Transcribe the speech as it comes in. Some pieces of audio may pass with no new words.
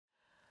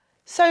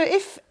So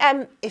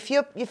if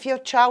your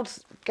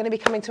child's going to be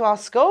coming to our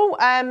school,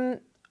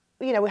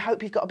 you know, we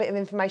hope you've got a bit of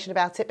information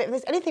about it. But if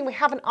there's anything we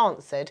haven't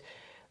answered,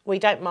 we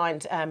don't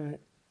mind.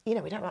 You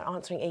know, we don't mind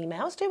answering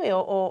emails, do we,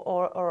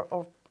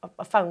 or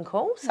a phone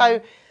call.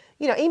 So,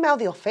 you know, email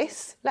the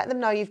office, let them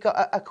know you've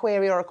got a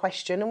query or a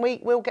question, and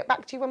we'll get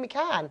back to you when we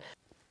can.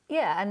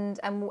 Yeah, and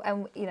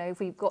you know,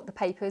 if we've got the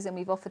papers and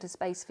we've offered a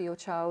space for your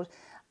child,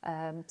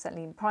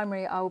 certainly in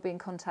primary, I will be in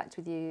contact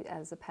with you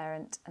as a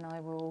parent, and I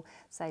will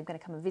say I'm going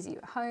to come and visit you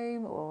at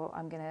home, or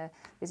I'm going to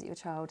visit your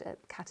child at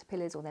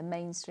Caterpillars or their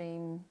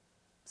mainstream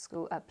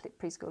school,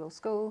 preschool or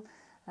school,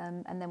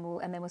 and then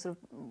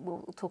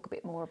we'll talk a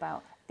bit more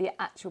about the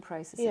actual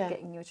process of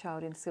getting your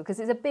child into school, because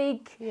it's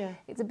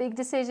a big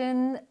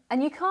decision,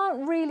 and you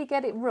can't really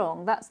get it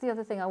wrong. That's the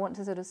other thing I want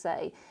to sort of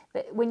say,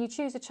 that when you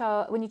choose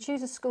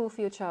a school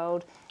for your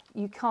child,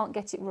 you can't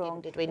get it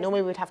wrong. Did we?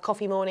 Normally we'd have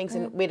coffee mornings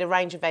and we'd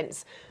arrange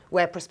events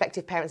where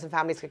prospective parents and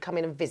families could come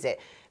in and visit.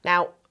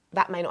 Now,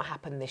 that may not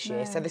happen this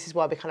year, so this is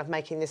why we're kind of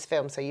making this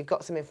film, so you've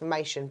got some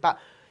information. But,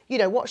 you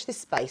know, watch this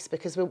space,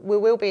 because we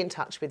will be in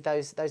touch with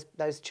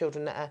those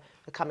children that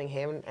are coming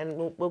here,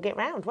 and we'll get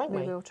round, won't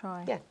we? We will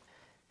try. Yeah.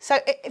 So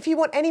if you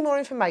want any more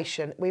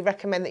information, we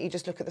recommend that you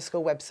just look at the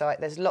school website.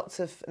 There's lots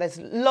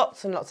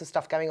and lots of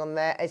stuff going on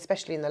there,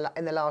 especially in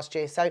the last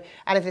year. So,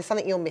 and if there's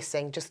something you're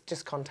missing,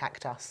 just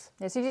contact us.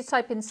 Yeah, so you just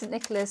type in St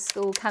Nicholas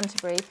School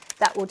Canterbury,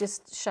 that will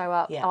just show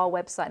up our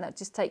website, and that'll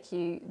just take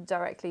you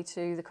directly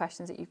to the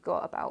questions that you've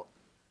got about,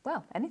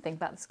 well, anything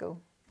about the school.